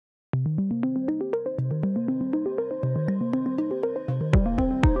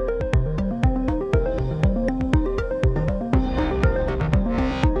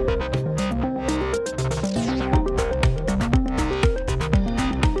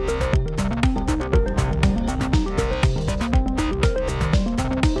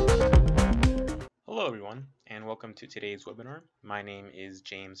today's webinar. My name is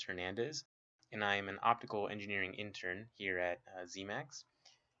James Hernandez, and I am an optical engineering intern here at Zemax.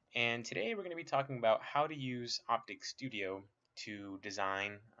 And today we're going to be talking about how to use OpticStudio to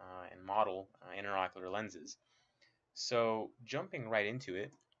design and model intraocular lenses. So jumping right into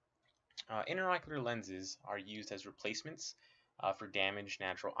it, intraocular lenses are used as replacements for damaged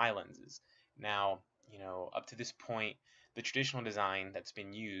natural eye lenses. Now, up to this point, the traditional design that's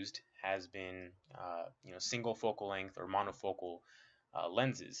been used has been, single focal length or monofocal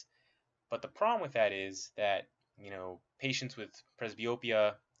lenses. But the problem with that is that, patients with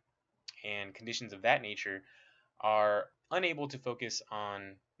presbyopia and conditions of that nature are unable to focus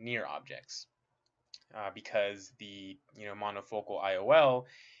on near objects because the, monofocal IOL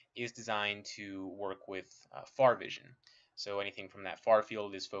is designed to work with far vision. So anything from that far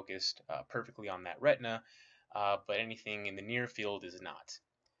field is focused perfectly on that retina, but anything in the near field is not.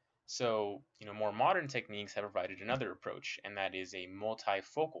 So, more modern techniques have provided another approach, and that is a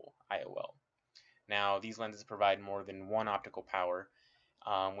multifocal IOL. Now, these lenses provide more than one optical power,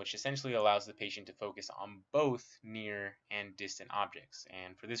 which essentially allows the patient to focus on both near and distant objects.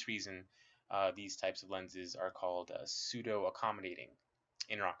 And for this reason, these types of lenses are called pseudo-accommodating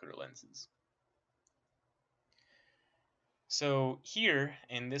intraocular lenses. So here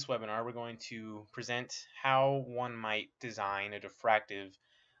in this webinar, we're going to present how one might design a diffractive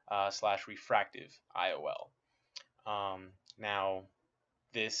slash refractive IOL. Now,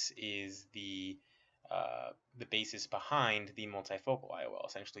 this is the basis behind the multifocal IOL,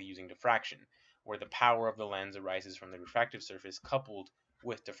 essentially using diffraction, where the power of the lens arises from the refractive surface coupled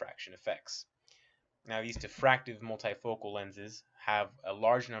with diffraction effects. Now, these diffractive multifocal lenses have a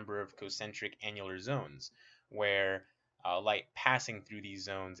large number of concentric annular zones, where light passing through these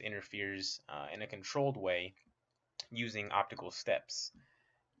zones interferes in a controlled way using optical steps.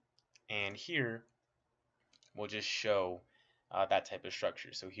 And here we'll just show that type of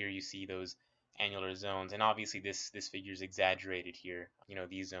structure. So here you see those annular zones, and obviously this figure is exaggerated here.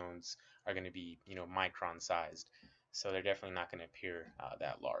 These zones are going to be micron sized, so they're definitely not going to appear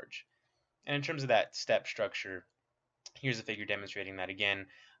that large. And in terms of that step structure, here's a figure demonstrating that again.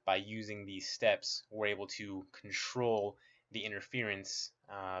 By using these steps, we're able to control the interference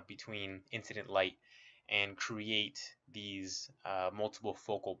between incident light and create these multiple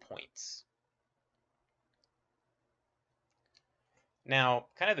focal points. Now,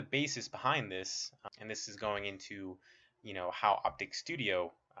 kind of the basis behind this, and this is going into, how OpticStudio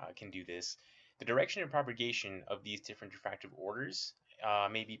can do this. The direction of propagation of these different diffractive orders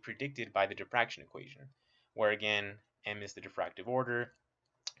may be predicted by the diffraction equation, where again, m is the diffractive order,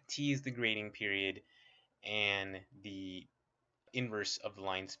 t is the grading period, and the inverse of the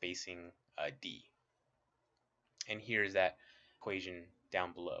line spacing d. And here's that equation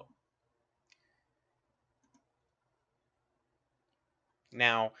down below.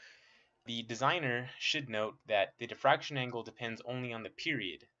 Now, the designer should note that the diffraction angle depends only on the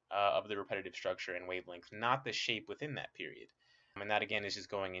period of the repetitive structure and wavelength, not the shape within that period. And that again is just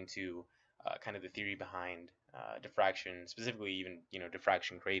going into kind of the theory behind diffraction, specifically even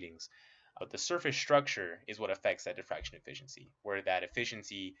diffraction gratings. But the surface structure is what affects that diffraction efficiency, where that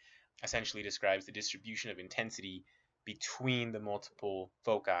efficiency essentially describes the distribution of intensity between the multiple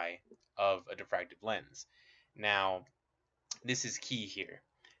foci of a diffractive lens. Now, this is key here.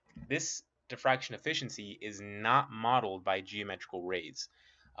 This diffraction efficiency is not modeled by geometrical rays.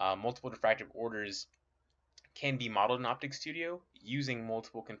 Multiple diffractive orders can be modeled in OpticStudio using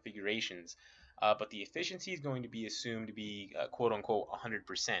multiple configurations, but the efficiency is going to be assumed to be quote-unquote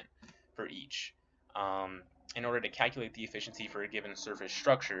 100% for each. In order to calculate the efficiency for a given surface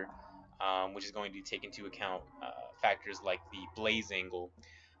structure, which is going to take into account factors like the blaze angle,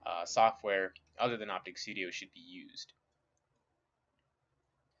 software other than OpticStudio should be used.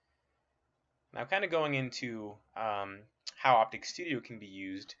 Now, kind of going into how OpticStudio can be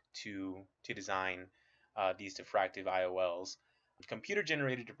used to design these diffractive IOLs.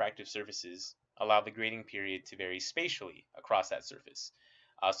 Computer-generated diffractive surfaces allow the grading period to vary spatially across that surface,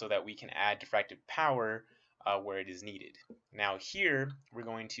 so that we can add diffractive power where it is needed. Now here, we're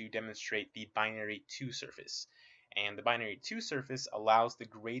going to demonstrate the binary 2 surface. And the binary 2 surface allows the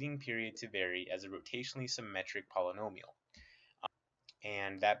grading period to vary as a rotationally symmetric polynomial.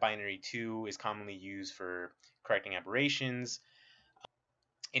 And that binary 2 is commonly used for correcting aberrations.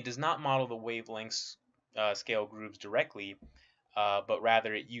 It does not model the wavelength scale groups directly, but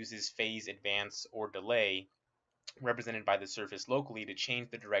rather it uses phase advance or delay represented by the surface locally to change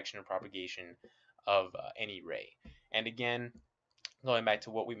the direction of propagation of any ray. And again, going back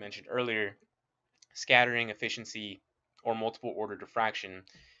to what we mentioned earlier, scattering, efficiency, or multiple order diffraction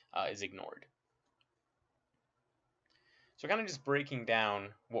is ignored. So kind of just breaking down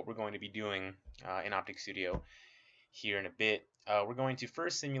what we're going to be doing in OpticStudio here in a bit. We're going to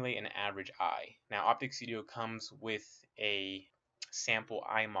first simulate an average eye. Now OpticStudio comes with a sample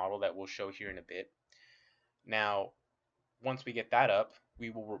eye model that we'll show here in a bit. Now once we get that up,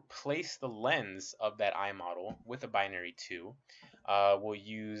 we will replace the lens of that eye model with a binary 2. We'll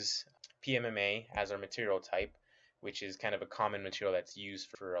use PMMA as our material type, which is kind of a common material that's used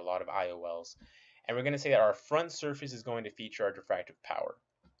for a lot of IOLs. And we're going to say that our front surface is going to feature our diffractive power.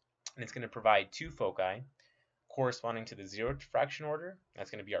 And it's going to provide two foci corresponding to the zero diffraction order.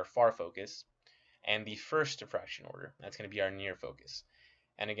 That's going to be our far focus. And the first diffraction order. That's going to be our near focus.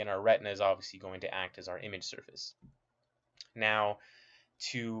 And again, our retina is obviously going to act as our image surface. Now,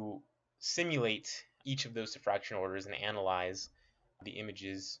 to simulate each of those diffraction orders and analyze the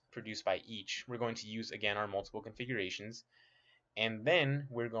images produced by each, we're going to use, again, our multiple configurations. And then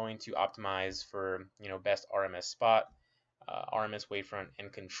we're going to optimize for best RMS spot, RMS wavefront, and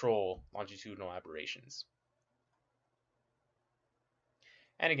control longitudinal aberrations.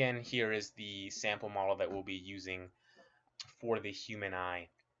 And again, here is the sample model that we'll be using for the human eye.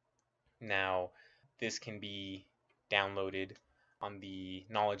 Now, this can be downloaded on the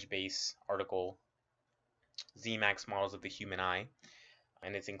knowledge base article Zemax models of the human eye,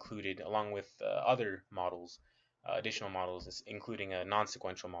 and it's included along with other models, additional models, including a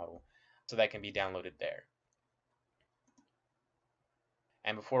non-sequential model, so that can be downloaded there.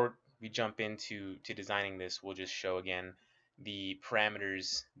 And before we jump into designing this, we'll just show again the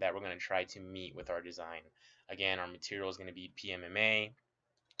parameters that we're going to try to meet with our design. Again, our material is going to be PMMA.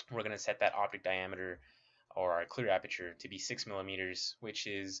 We're going to set that optic diameter or our clear aperture to be 6 millimeters, which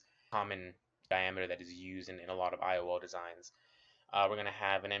is common diameter that is used in a lot of IOL designs. We're going to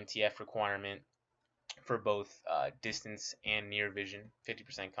have an MTF requirement for both distance and near vision,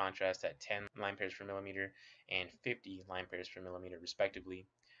 50% contrast at 10 line pairs per millimeter and 50 line pairs per millimeter respectively.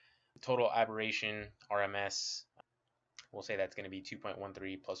 Total aberration, RMS, we'll say that's going to be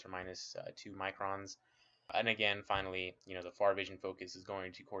 2.13 plus or minus 2 microns. And again, finally, the far vision focus is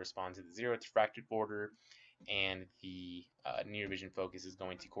going to correspond to the zero diffractive order, and the near vision focus is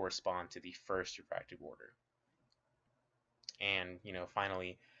going to correspond to the first diffractive order. And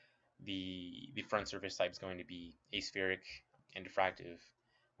finally, the front surface type is going to be aspheric and diffractive,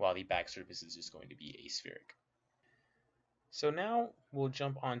 while the back surface is just going to be aspheric. So now we'll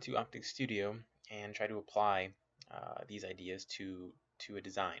jump onto OpticStudio and try to apply these ideas to a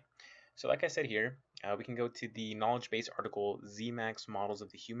design. So like I said here, we can go to the knowledge base article Zemax models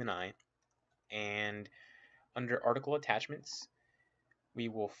of the human eye, and under article attachments we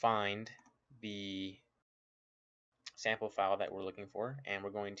will find the sample file that we're looking for, and we're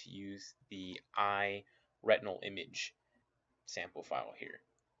going to use the eye retinal image sample file here.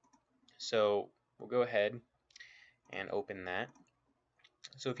 So we'll go ahead and open that.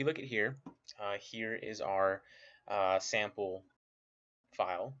 So if you look at here, here is our sample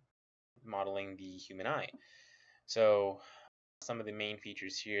file modeling the human eye. So some of the main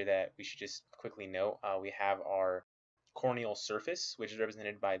features here that we should just quickly note, we have our corneal surface, which is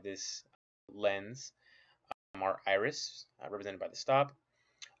represented by this lens, our iris, represented by the stop,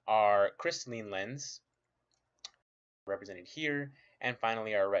 our crystalline lens, represented here, and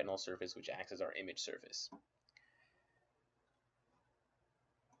finally our retinal surface, which acts as our image surface.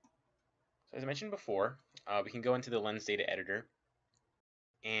 So as I mentioned before, we can go into the lens data editor,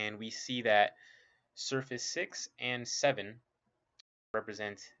 and we see that surface 6 and 7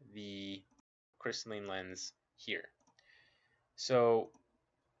 represent the crystalline lens here. So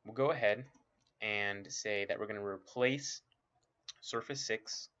we'll go ahead and say that we're going to replace surface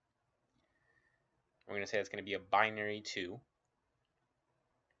 6. We're going to say it's going to be a binary 2.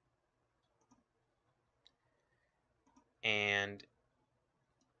 And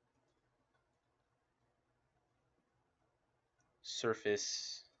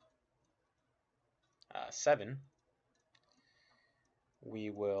surface 7,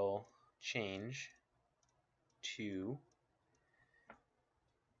 we will change to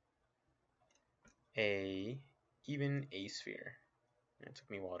even a sphere. It took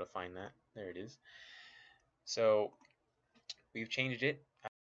me a while to find that. There it is. So we've changed it.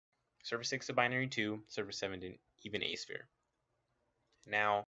 Surface 6 to binary 2, surface 7 to even a sphere.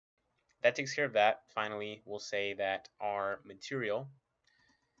 Now that takes care of that. Finally, we'll say that our material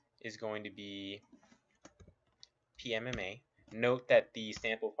is going to be PMMA. Note that the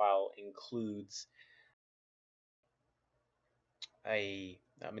sample file includes a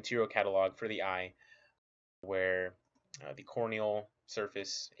material catalog for the eye where the corneal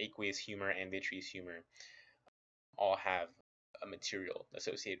surface, aqueous humor, and vitreous humor all have a material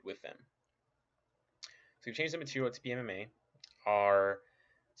associated with them. So we've changed the material to PMMA. Our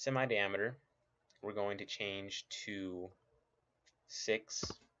semi-diameter, we're going to change to 6.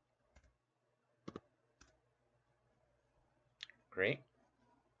 Great.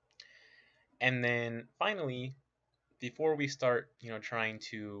 And then finally, before we start, trying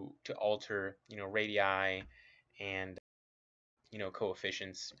to alter, radii and,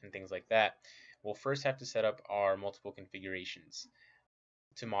 coefficients and things like that, we'll first have to set up our multiple configurations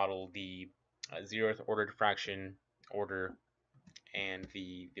to model the 0th order diffraction order and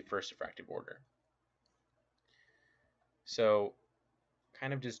the first diffractive order. So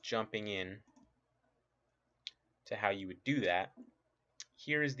kind of just jumping in to how you would do that,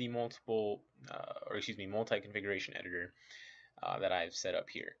 here is the multi-configuration editor that I've set up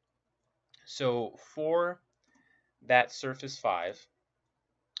here. So for that surface 5,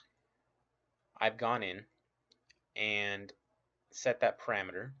 I've gone in and set that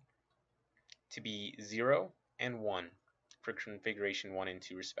parameter to be 0 and 1 for configuration 1 and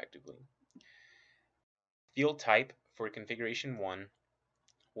 2 respectively. Field type for configuration 1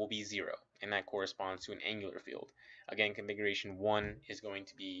 will be 0, and that corresponds to an angular field. Again, configuration 1 is going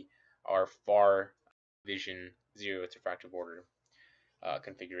to be our far vision 0th diffractive order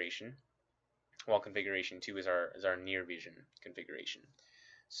configuration, while configuration 2 is our near vision configuration.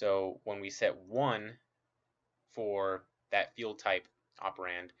 So when we set 1 for that field type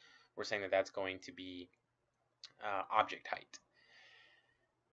operand, we're saying that that's going to be object height.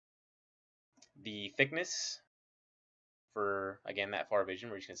 The thickness for, again, that far vision,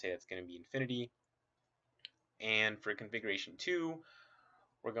 we're just going to say that's going to be infinity. And for configuration 2,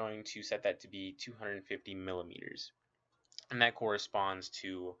 we're going to set that to be 250 millimeters. And that corresponds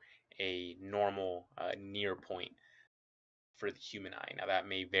to a normal near point for the human eye. Now that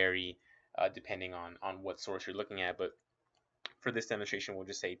may vary depending on what source you're looking at, but for this demonstration, we'll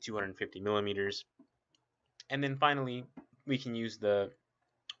just say 250 millimeters. And then finally, we can use the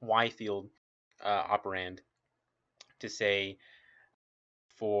Y field operand to say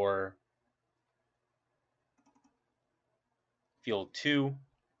for field 2,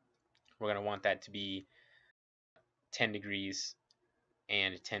 we're going to want that to be 10 degrees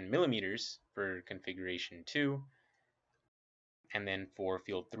and 10 millimeters for configuration 2. And then for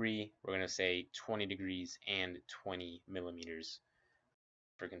field 3, we're going to say 20 degrees and 20 millimeters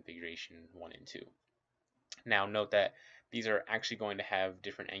for configuration 1 and 2. Now note that these are actually going to have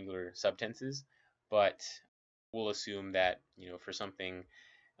different angular subtenses, but we'll assume that, for something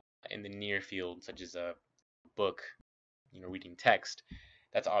in the near field, such as a book, reading text,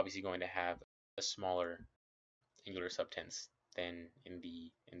 that's obviously going to have a smaller angular subtense than in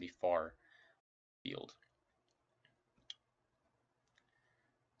the far field.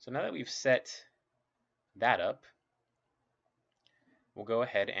 So now that we've set that up, we'll go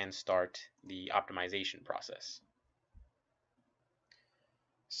ahead and start the optimization process.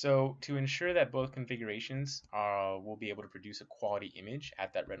 So to ensure that both configurations will be able to produce a quality image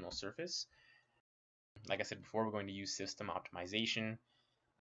at that retinal surface, like I said before, we're going to use system optimization,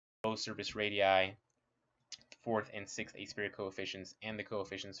 both surface radii, 4th and 6th aspheric coefficients, and the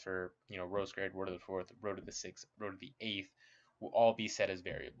coefficients for rho squared, rho to the 4th, rho to the 6th, rho to the 8th will all be set as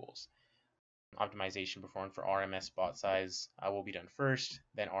variables. Optimization performed for RMS spot size will be done first,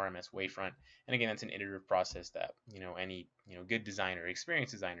 then RMS wavefront, and again, that's an iterative process that any good designer,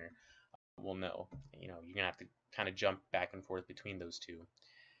 experienced designer will know. You're gonna have to kind of jump back and forth between those two.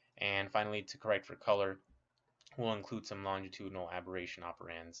 And finally, to correct for color, we'll include some longitudinal aberration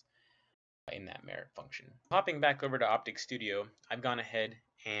operands in that merit function. Hopping back over to OpticStudio, I've gone ahead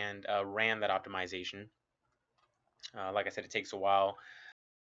and ran that optimization. Like I said, it takes a while,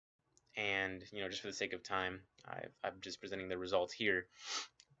 and just for the sake of time, I'm just presenting the results here.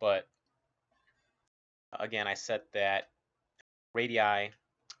 But again, I set that radii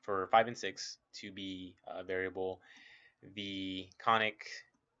for 5 and 6 to be variable, the conic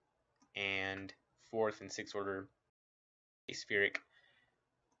and 4th and 6th order aspheric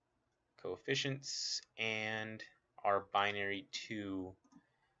coefficients, and our binary 2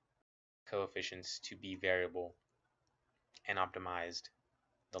 coefficients to be variable, and optimized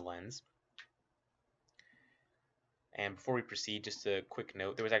the lens. And before we proceed, just a quick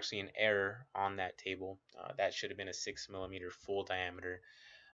note, there was actually an error on that table. That should have been a 6 millimeter full diameter.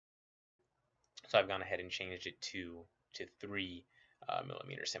 So I've gone ahead and changed it to 3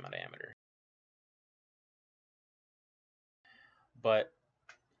 millimeter semi-diameter. But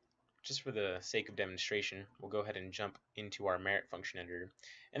just for the sake of demonstration, we'll go ahead and jump into our merit function editor.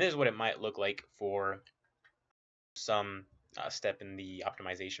 And this is what it might look like for some step in the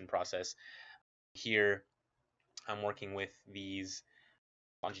optimization process. Here, I'm working with these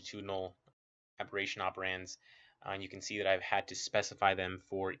longitudinal aberration operands. And you can see that I've had to specify them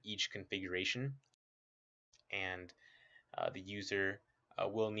for each configuration, and the user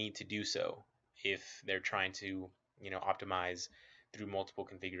will need to do so if they're trying to optimize through multiple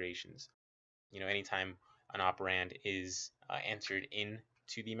configurations. Anytime an operand is entered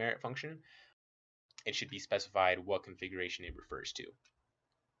into the merit function, it should be specified what configuration it refers to.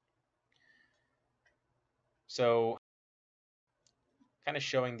 So kind of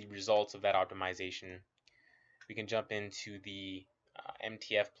showing the results of that optimization, we can jump into the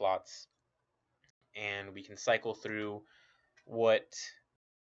MTF plots, and we can cycle through what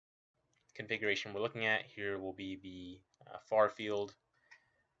configuration we're looking at. Here will be the far field,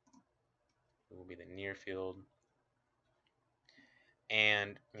 it will be the near field,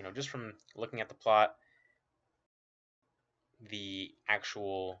 and just from looking at the plot, the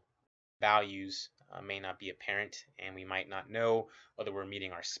actual values may not be apparent, and we might not know whether we're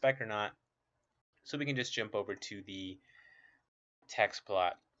meeting our spec or not. So we can just jump over to the text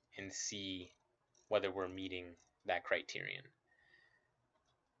plot and see whether we're meeting that criterion.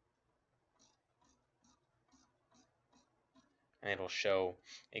 And it'll show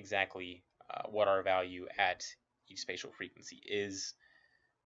exactly what our value at each spatial frequency is.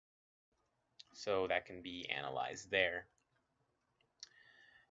 So that can be analyzed there.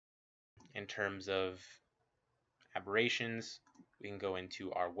 In terms of aberrations, we can go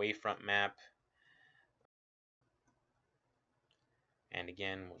into our wavefront map. And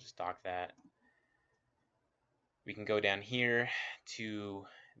again, we'll just dock that. We can go down here to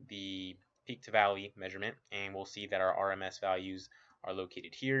the peak to valley measurement, and we'll see that our RMS values are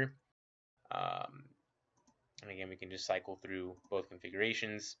located here. And again, we can just cycle through both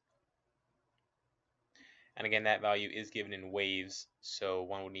configurations. And again, that value is given in waves, so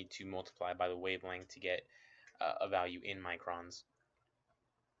one would need to multiply by the wavelength to get a value in microns.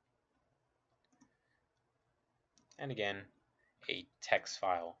 And again, a text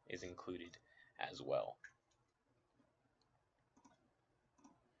file is included as well.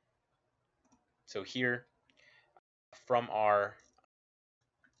 So here, from our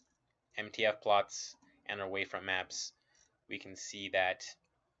MTF plots and our wavefront maps, we can see that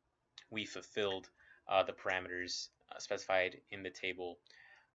we fulfilled the parameters specified in the table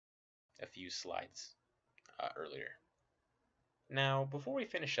a few slides earlier. Now, before we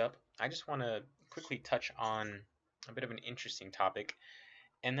finish up, I just want to quickly touch on a bit of an interesting topic,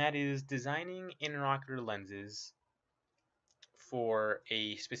 and that is designing intraocular lenses for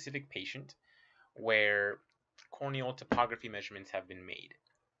a specific patient where corneal topography measurements have been made.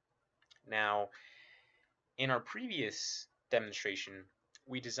 Now, in our previous demonstration,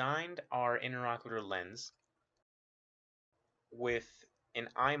 we designed our intraocular lens with an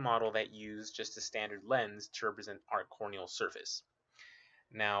eye model that used just a standard lens to represent our corneal surface.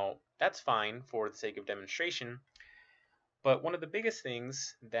 Now, that's fine for the sake of demonstration, but one of the biggest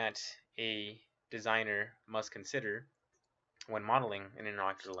things that a designer must consider when modeling an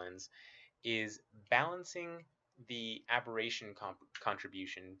intraocular lens is balancing the aberration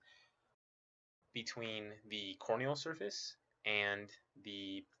contribution between the corneal surface and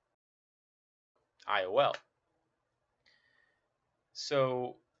the IOL.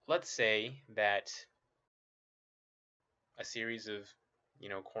 So let's say that a series of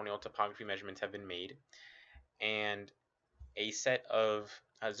corneal topography measurements have been made, and a set of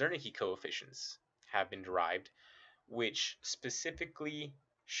Zernike coefficients have been derived, which specifically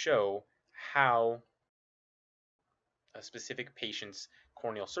show how a specific patient's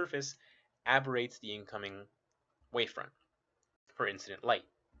corneal surface aberrates the incoming wavefront per incident light.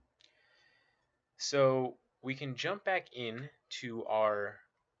 So we can jump back in to our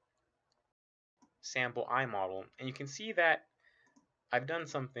sample eye model, and you can see that I've done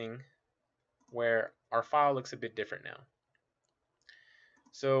something where our file looks a bit different now.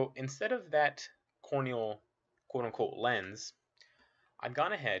 So instead of that corneal quote-unquote lens, I've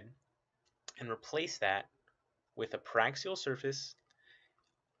gone ahead and replaced that with a paraxial surface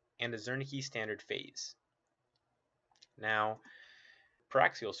and a Zernike standard phase. Now,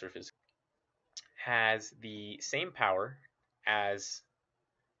 paraxial surface has the same power as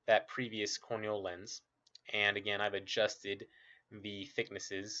that previous corneal lens, and again, I've adjusted the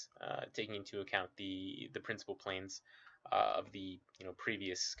thicknesses, taking into account the principal planes of the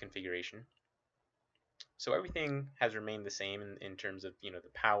previous configuration. So everything has remained the same in terms of the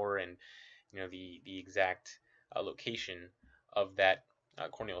power and the exact location of that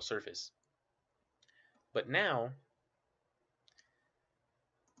corneal surface. But now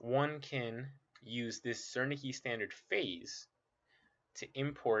one can use this Zernike standard phase to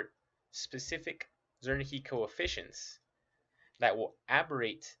import specific Zernike coefficients that will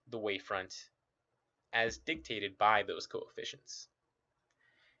aberrate the wavefront as dictated by those coefficients.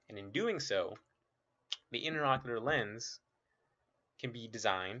 And in doing so, the intraocular lens can be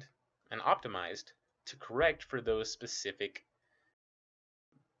designed and optimized to correct for those specific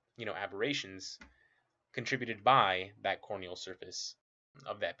aberrations contributed by that corneal surface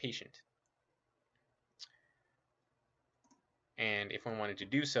of that patient. And if one wanted to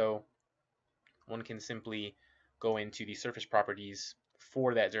do so, one can simply go into the surface properties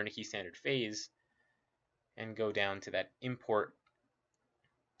for that Zernike standard phase and go down to that import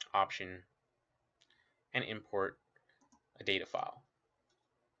option and import a data file.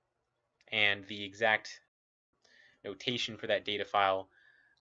 And the exact notation for that data file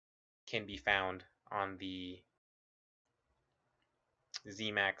can be found on the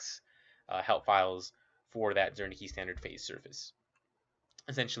Zemax help files for that Zernike standard phase surface.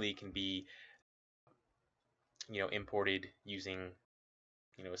 Essentially, it can be imported using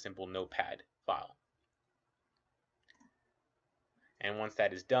a simple notepad file. And once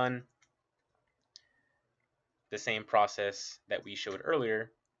that is done, the same process that we showed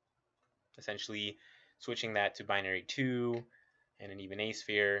earlier, essentially switching that to binary 2 and an even A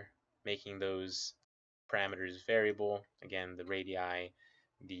sphere, making those parameters variable. Again, the radii,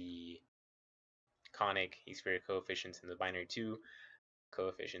 the conic, aspheric coefficients, and the binary 2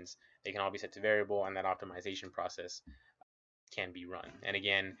 coefficients, they can all be set to variable, and that optimization process can be run. And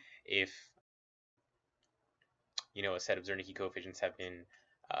again, if a set of Zernike coefficients have been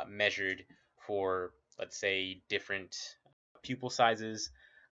measured for, let's say, different pupil sizes,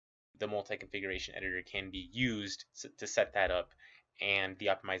 the multi-configuration editor can be used to set that up, and the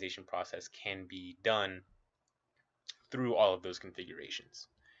optimization process can be done through all of those configurations.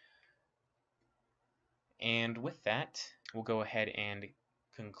 And with that, we'll go ahead and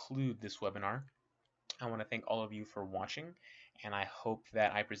conclude this webinar. I want to thank all of you for watching, and I hope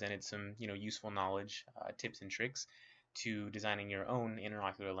that I presented some useful knowledge, tips and tricks to designing your own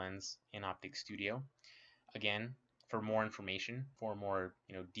intraocular lens in OpticStudio. Again, for more information, for a more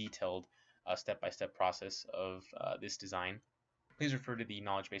detailed step-by-step process of this design, please refer to the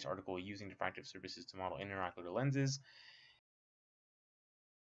knowledge base article Using Diffractive Surfaces to Model Intraocular Lenses,